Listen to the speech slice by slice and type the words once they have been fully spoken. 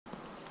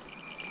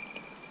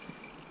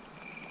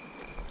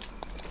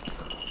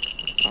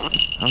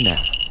Calm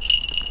down.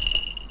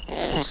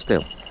 Sit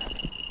still.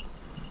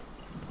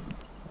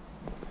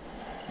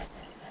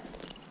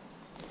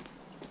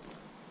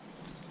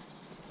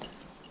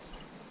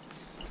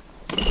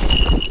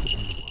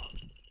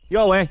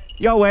 Your way,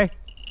 your way.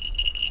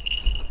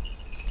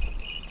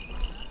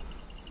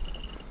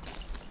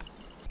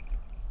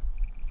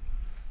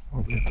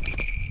 Oh, yeah.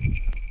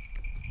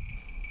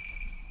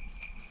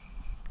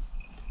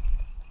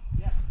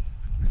 Yeah.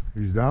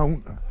 He's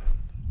down.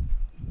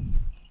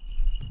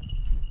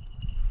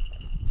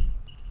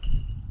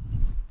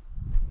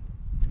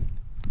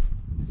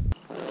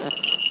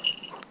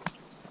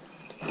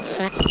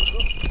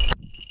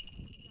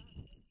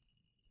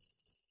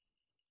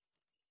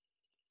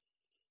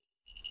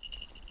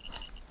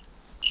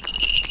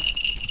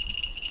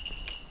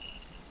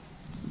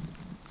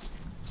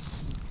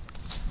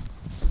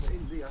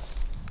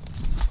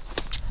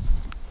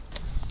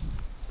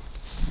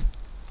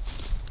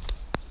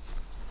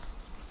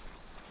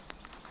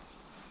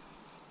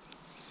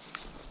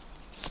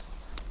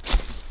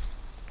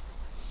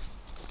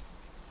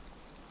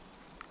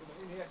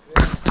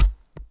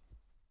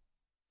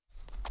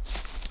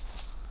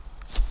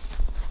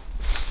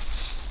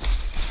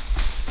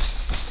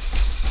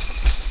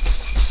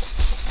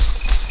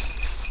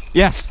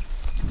 Yes.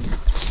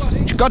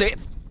 Got it.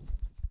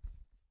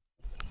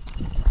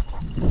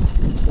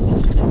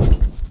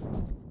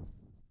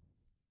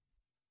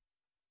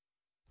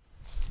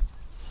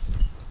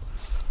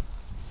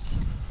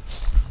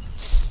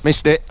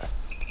 Missed it.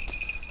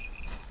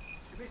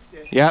 You missed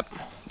it? Yep.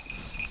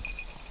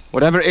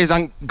 Whatever it is,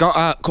 I got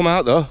out, come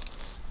out though. Missed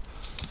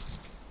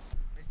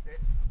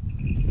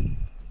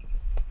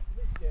it.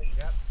 Missed it,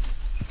 yep.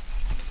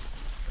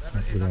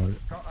 Whatever it is,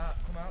 I got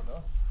out, come out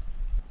though.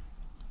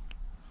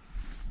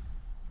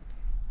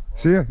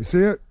 See it? You see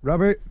it?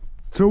 Rabbit?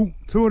 Two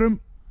of them.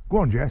 Go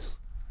on, Jess.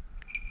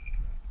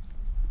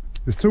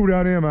 There's two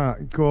down here, Mark,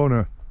 in the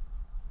corner.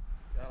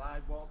 Shall I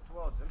walk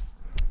towards them?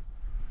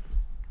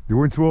 They're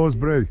going towards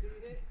Brie.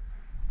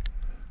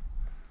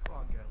 Go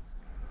on, girls.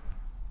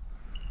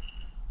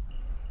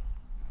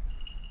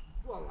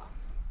 Go on, lads.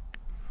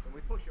 Can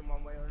we push them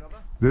one way or another?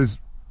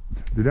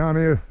 They're down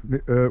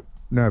here,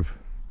 Nev.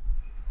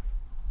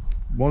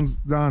 One's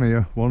down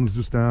here, one's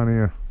just down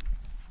here.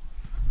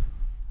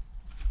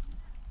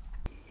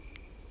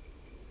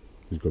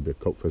 There's got to be a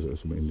cock pheasant or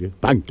something in here.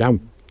 Bang,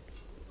 down.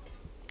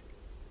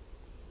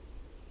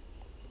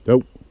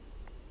 Nope.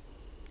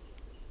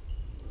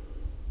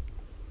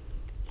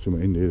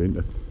 Something in here, isn't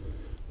there?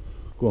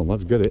 Go on,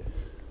 lads, get it.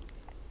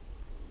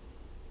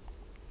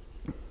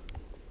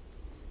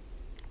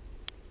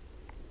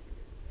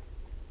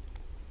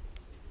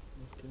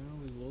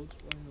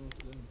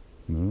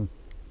 No.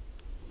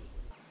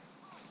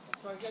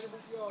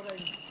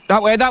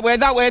 That way, that way,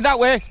 that way, that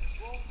way.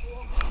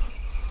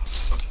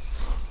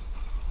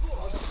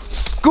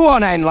 Go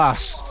on then,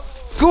 lass.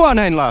 Go on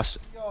then, lass.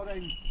 That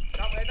way,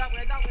 that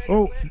way, that way.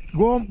 Oh,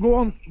 go on, go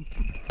on.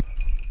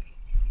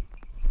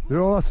 They're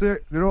all, that's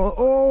it. They're all,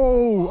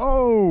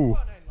 oh.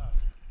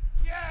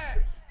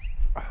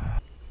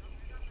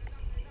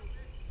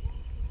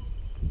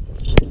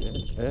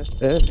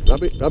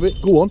 Rabbit,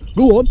 go on,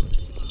 go on,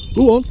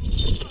 go on.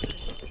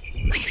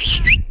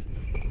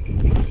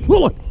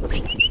 Go on.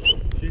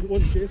 She's the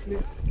one chasing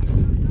it.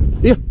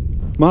 Here,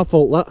 my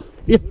fault that.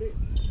 Here.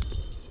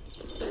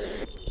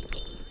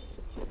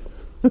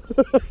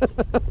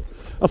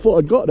 I thought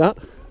I'd got that.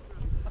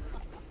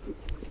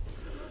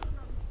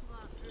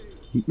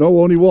 No,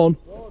 only one.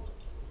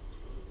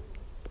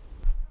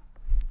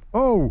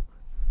 Oh!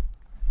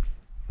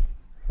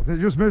 I think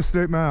you just missed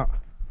it, Matt.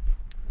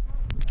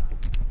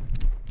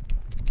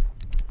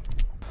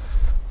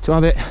 To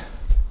have it.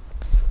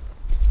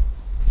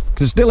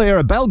 Can still hear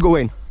a bell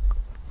going.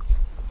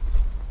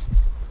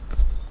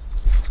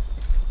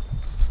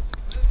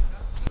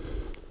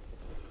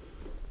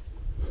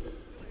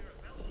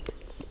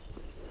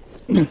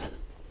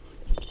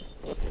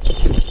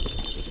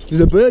 There's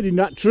a bird in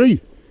that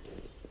tree.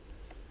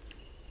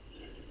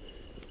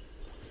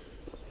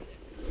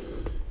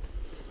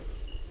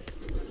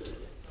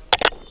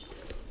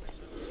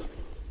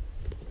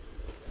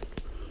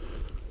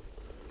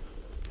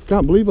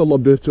 Can't believe I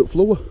lobbed her to the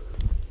floor.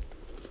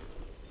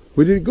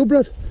 Where did it go,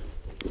 Brad?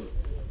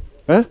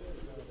 Eh?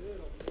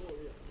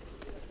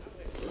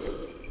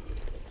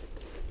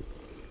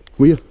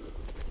 Where?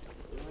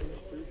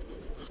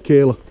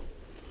 Kayla,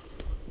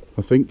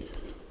 I think.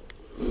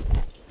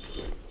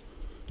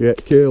 Yeah,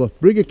 Kayla.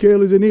 Brigger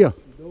Kayla's in here.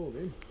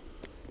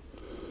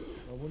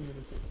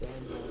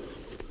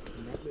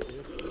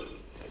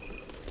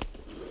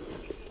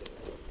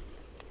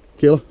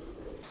 Kayla.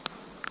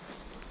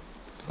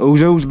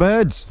 Who's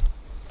birds?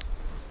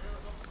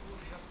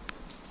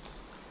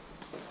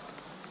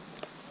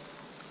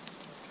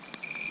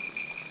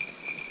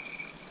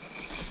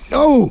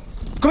 Oh!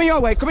 Coming your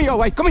way, coming your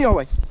way, coming your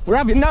way. We're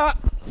having that.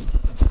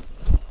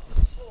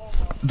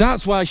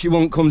 That's why she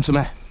won't come to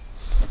me.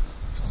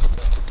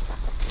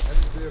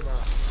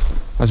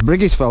 That's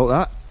Briggy's fault,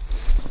 that.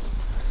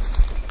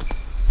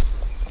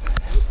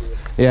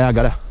 Yeah, I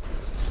got her.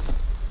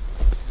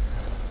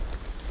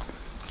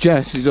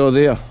 Jess is over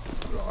there.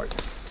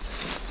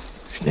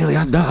 She nearly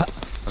had that.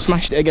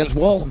 Smashed it against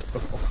wall.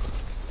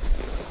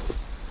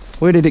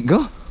 Where did it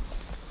go?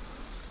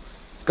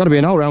 Got to be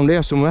an hole round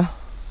here somewhere.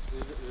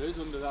 There is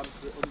under that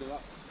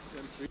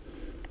tree.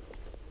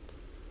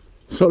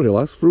 Sorry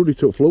lads, Fruity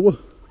took flower.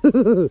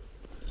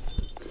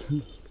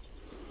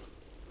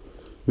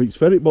 It's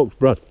ferret box,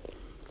 Brad.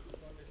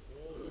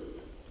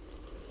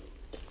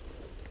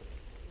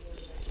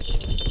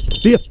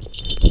 Here!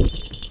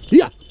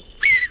 Here!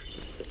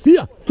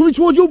 Here! Coming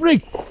towards you,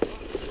 Brig!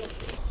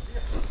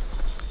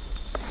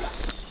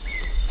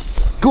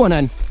 Go on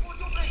then.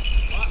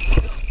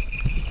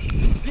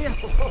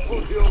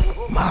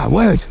 My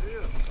word.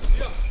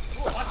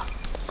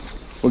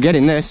 We're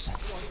getting this. I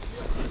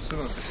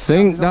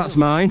think that's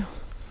mine.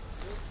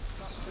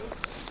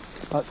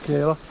 That's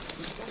Kayla.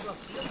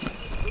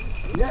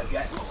 Yeah.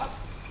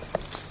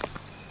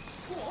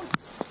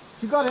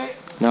 She got it.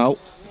 No.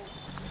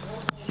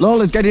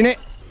 Lola's getting it.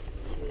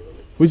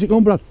 Where's it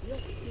gone, Brad?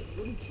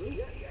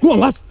 Go on,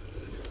 lads!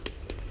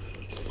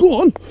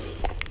 Go on!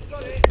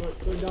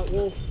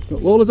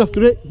 Lola's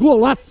after it. Go on,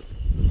 lads!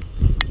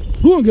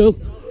 Go on, girl!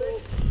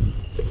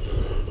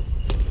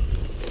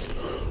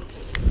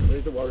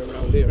 There's a warren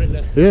around here, isn't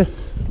there? Yeah.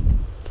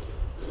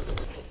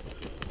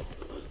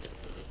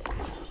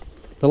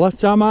 The last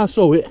time I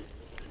saw it,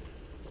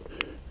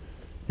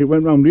 it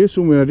went round here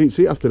somewhere. I didn't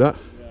see it after that.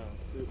 Yeah,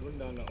 it went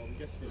down that. I'm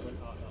guessing it went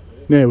out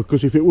that way. No,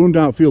 because if it went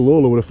down field,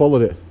 Lola would have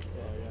followed it.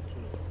 Yeah,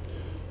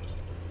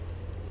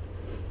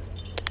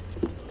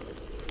 true.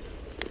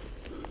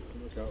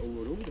 Look out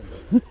over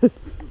there.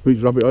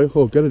 Beats rabbit oil.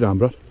 Oh, get it down,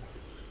 Brad.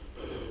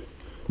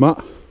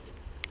 Matt.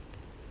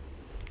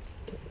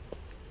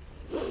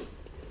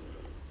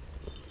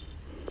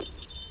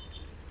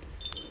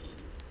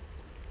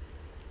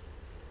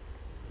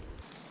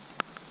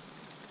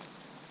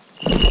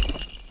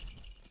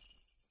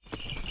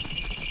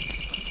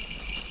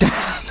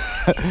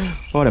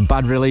 What a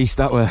bad release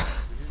that were.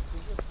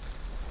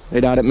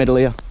 Right out at middle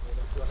here.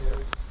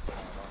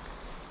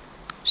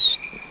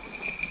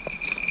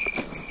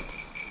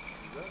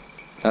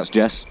 That's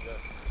Jess.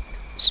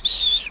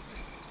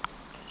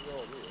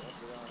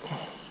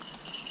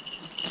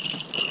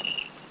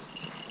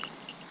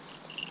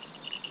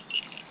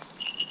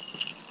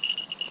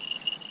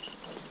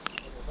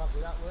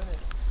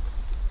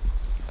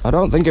 I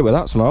don't think it was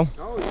that small.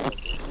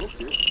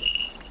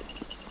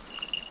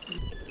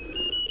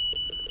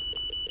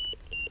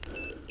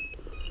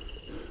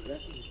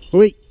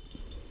 Wait.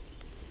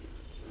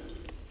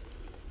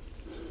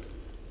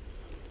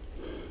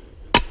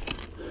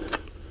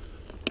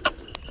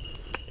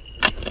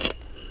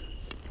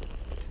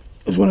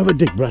 Let's one have a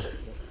dig, Brad.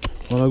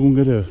 While I go and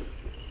get her.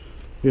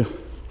 Yeah.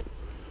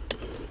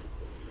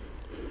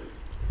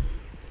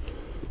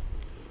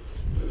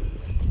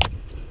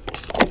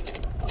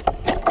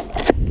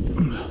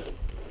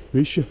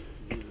 Where is she?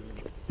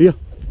 Here.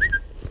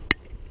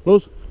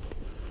 Loz.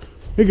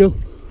 Here, girl.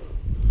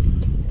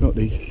 Not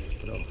these.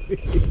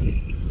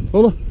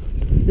 Lola,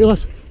 here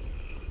lass,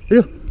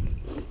 here.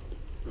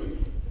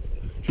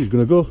 She's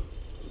gonna go.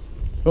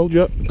 Hold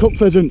you, cock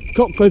pheasant,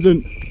 cock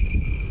pheasant.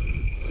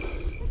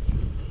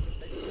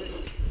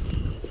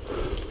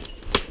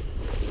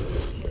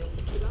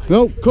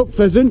 No, cock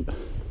pheasant.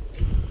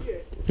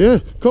 Yeah,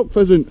 cock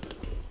pheasant.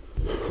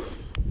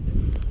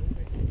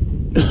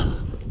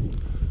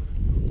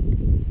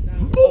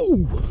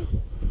 Oh!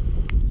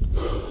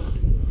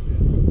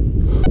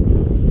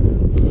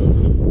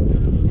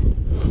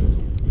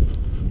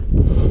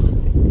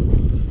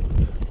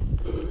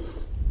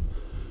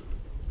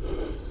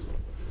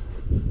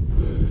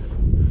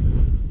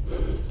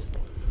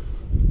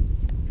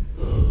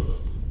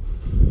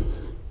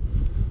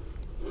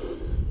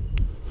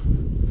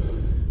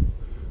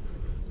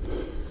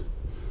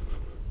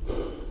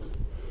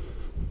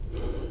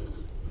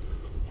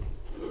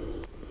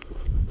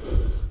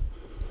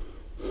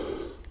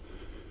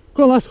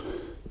 Go on, lass.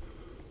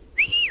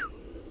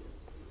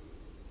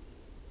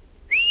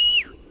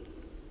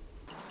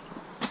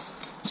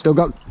 Still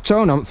got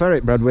tone on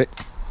ferret, Bradwick.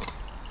 Yeah.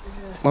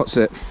 What's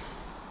it?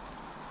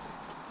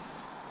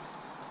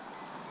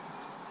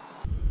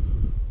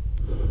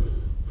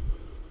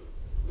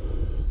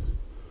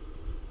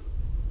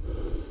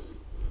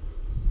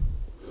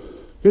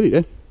 Get it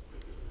then.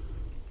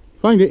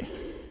 Find it.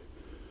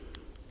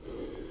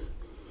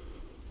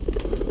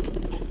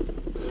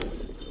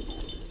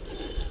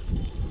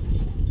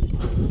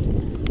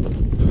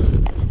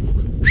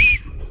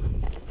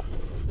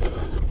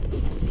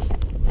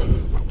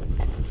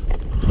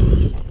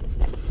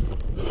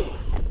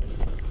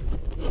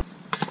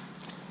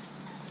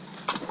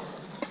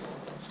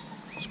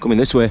 It's coming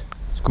this way.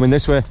 It's coming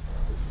this way.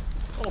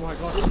 Oh my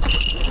god.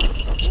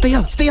 Stay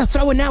her,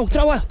 throw her now,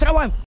 throw her.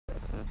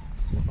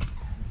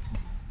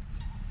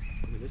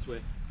 Coming this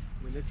way.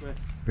 Coming this way.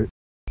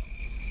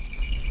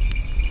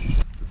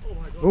 Oh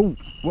my god. Oh,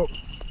 what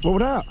was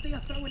that?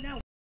 Throw it now.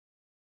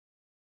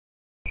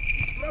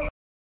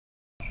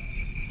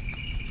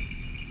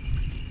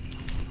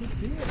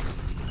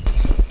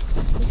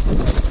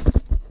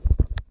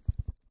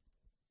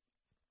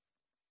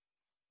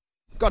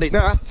 Got it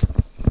now.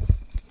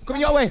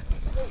 Coming your way.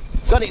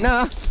 Got it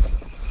now.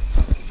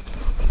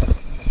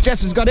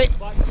 Jess has got it.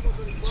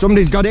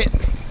 Somebody's got it.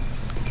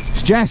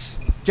 It's Jess.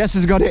 Jess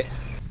has got it.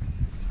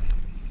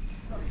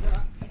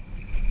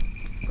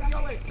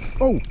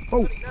 Oh,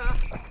 oh.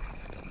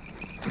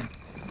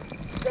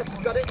 Jess has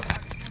got it.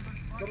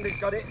 Somebody's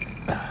got it.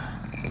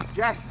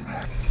 Jess.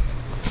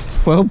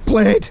 Well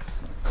played.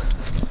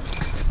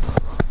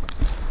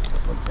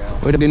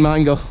 Where did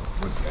mine go?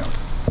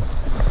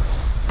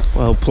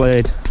 Well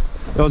played.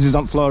 Yours is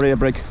on floor here,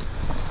 Brig.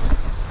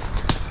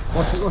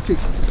 Watch it,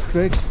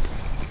 Craig.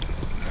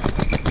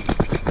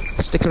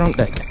 Stick her on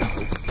deck.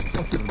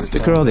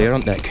 Stick her over there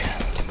on deck.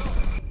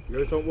 You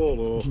got it on wall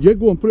or? Yeah,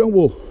 go on, put it on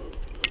wall.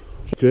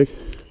 Craig.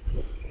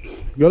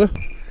 Got her?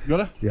 Got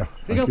her? Yeah,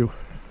 thank you.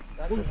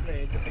 That was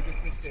made the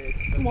biggest mistake.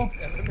 Come on,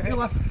 you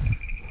lass.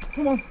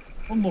 Come on.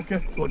 Unlucky.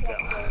 Good girl.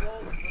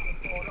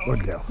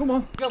 Good girl. Come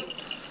on.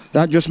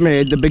 That just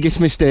made the biggest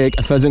mistake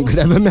a pheasant could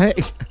ever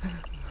make.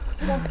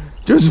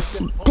 Just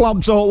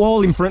plopped salt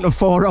wall in front of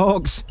 4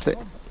 hawks. I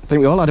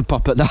think we all had a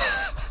pop at that.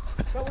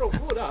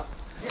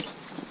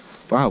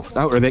 Wow,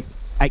 that were a bit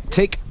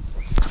hectic.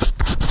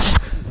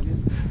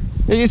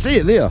 Yeah, you see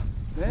it there?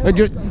 I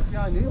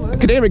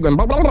could hear it going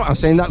blah blah blah. I was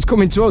saying that's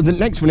coming towards the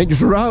next one. It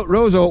just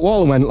rose out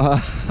wall and went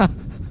like.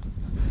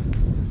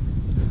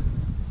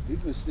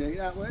 Big mistake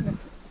that, wasn't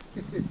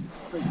it?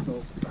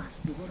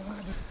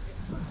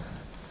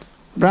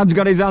 Brad's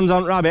got his hands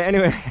on rabbit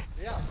anyway.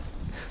 Yeah.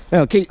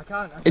 Well, keep.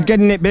 It's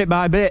getting it bit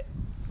by bit.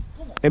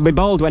 It'll be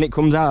bald when it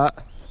comes out.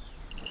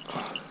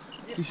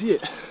 You see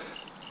it?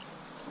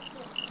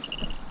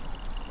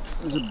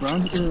 There's a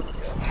branch,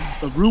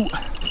 a root.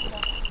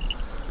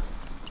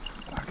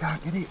 I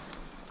can't get it.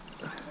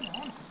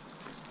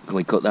 Can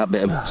we cut that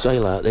bit of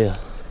sail out there?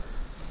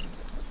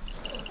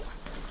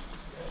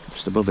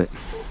 Just above it.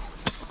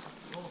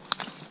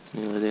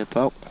 Nearly there,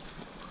 pal.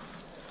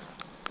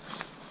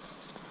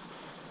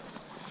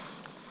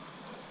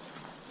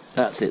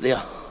 That's it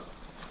there.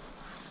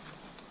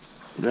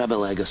 Grab a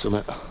leg or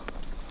something.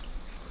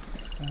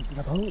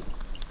 Grab hold.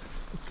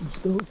 I'm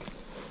stuck.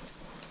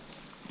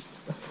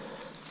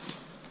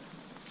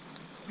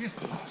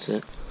 That's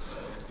it.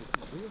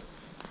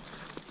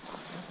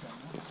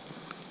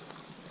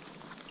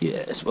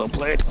 Yes, well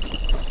played.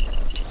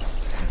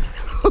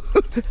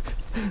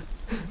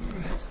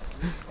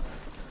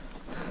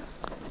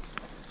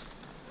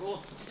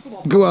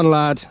 Go on,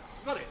 lad.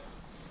 Got it.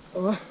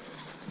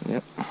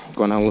 Yep.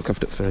 Go on, I'll look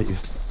after it for you.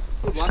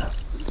 Good lad.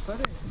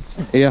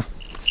 Here.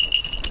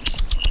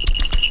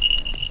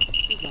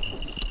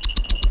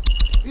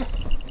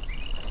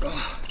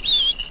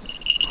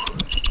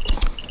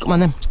 Come on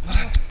then.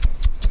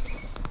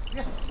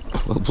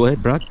 Well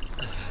played, Brad.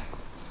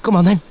 Come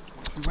on then.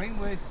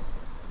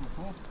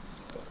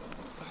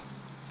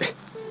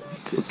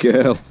 Good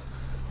girl.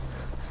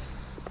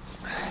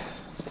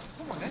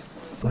 Come on then.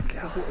 Good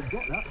girl. I've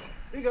got that.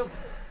 Here you go.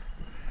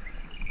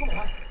 Come on,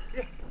 lads.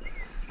 Here.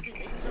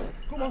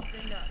 Come on.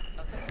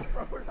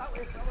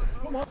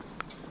 Come on.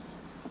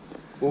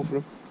 Go for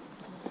him.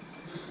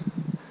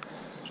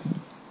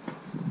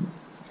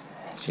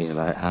 She's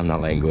like, I'm not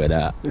letting go of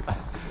that.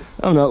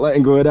 I'm not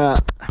letting go of that.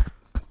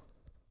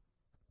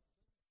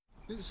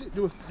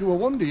 Do a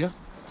one deer.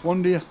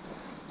 One deer.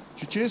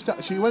 She chased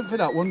that. She went for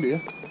that one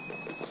deer.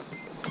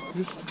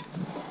 Just.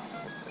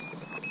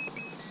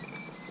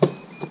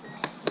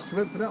 She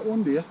went for that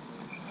one deer.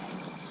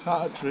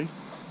 Out of the tree.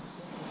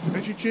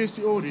 Then she chased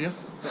it over deer.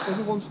 The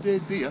other one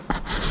stayed there.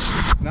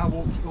 And I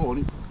walked on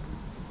it.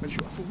 And she, I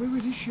thought, where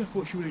is she? I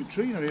thought she was in the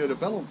tree and I heard a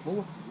bell on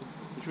floor.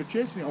 And she was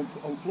chasing it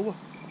on floor.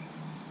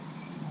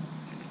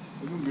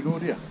 I don't know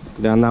deer.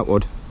 Down that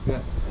wood.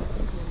 Yeah.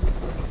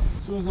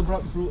 As soon as I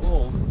brought through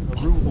all,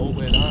 a root all the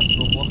way down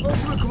from one.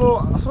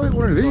 I thought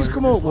one of these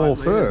come up wall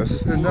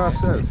first, and I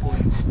said.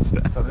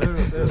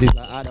 She's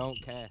like, I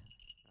don't care.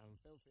 I'm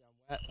filthy, I'm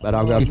wet, but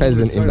I've got a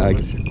pheasant in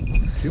bag.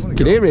 You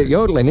could hear it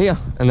yodeling here,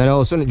 and then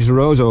all of a sudden it just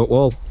rose out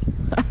wall.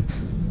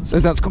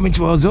 Says that's coming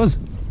towards us.